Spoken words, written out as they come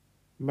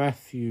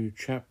Matthew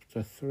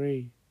chapter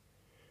 3,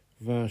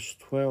 verse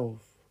 12.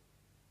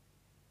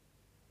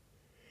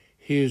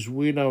 His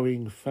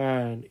winnowing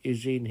fan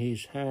is in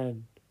his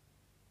hand,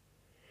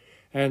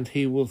 and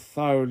he will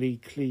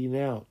thoroughly clean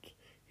out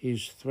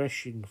his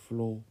threshing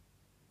floor,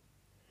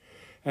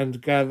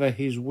 and gather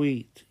his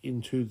wheat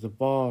into the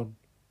barn,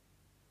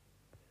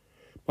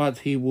 but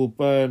he will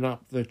burn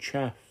up the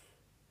chaff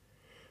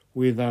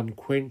with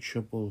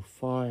unquenchable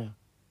fire.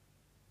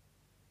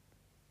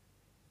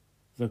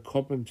 The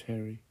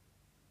commentary.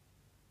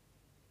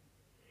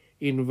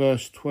 In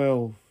verse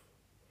 12,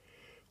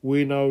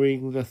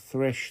 winnowing the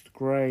threshed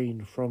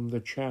grain from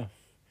the chaff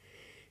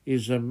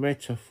is a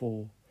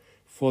metaphor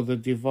for the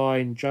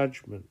divine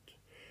judgment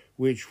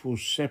which will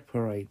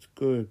separate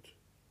good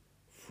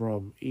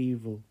from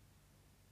evil.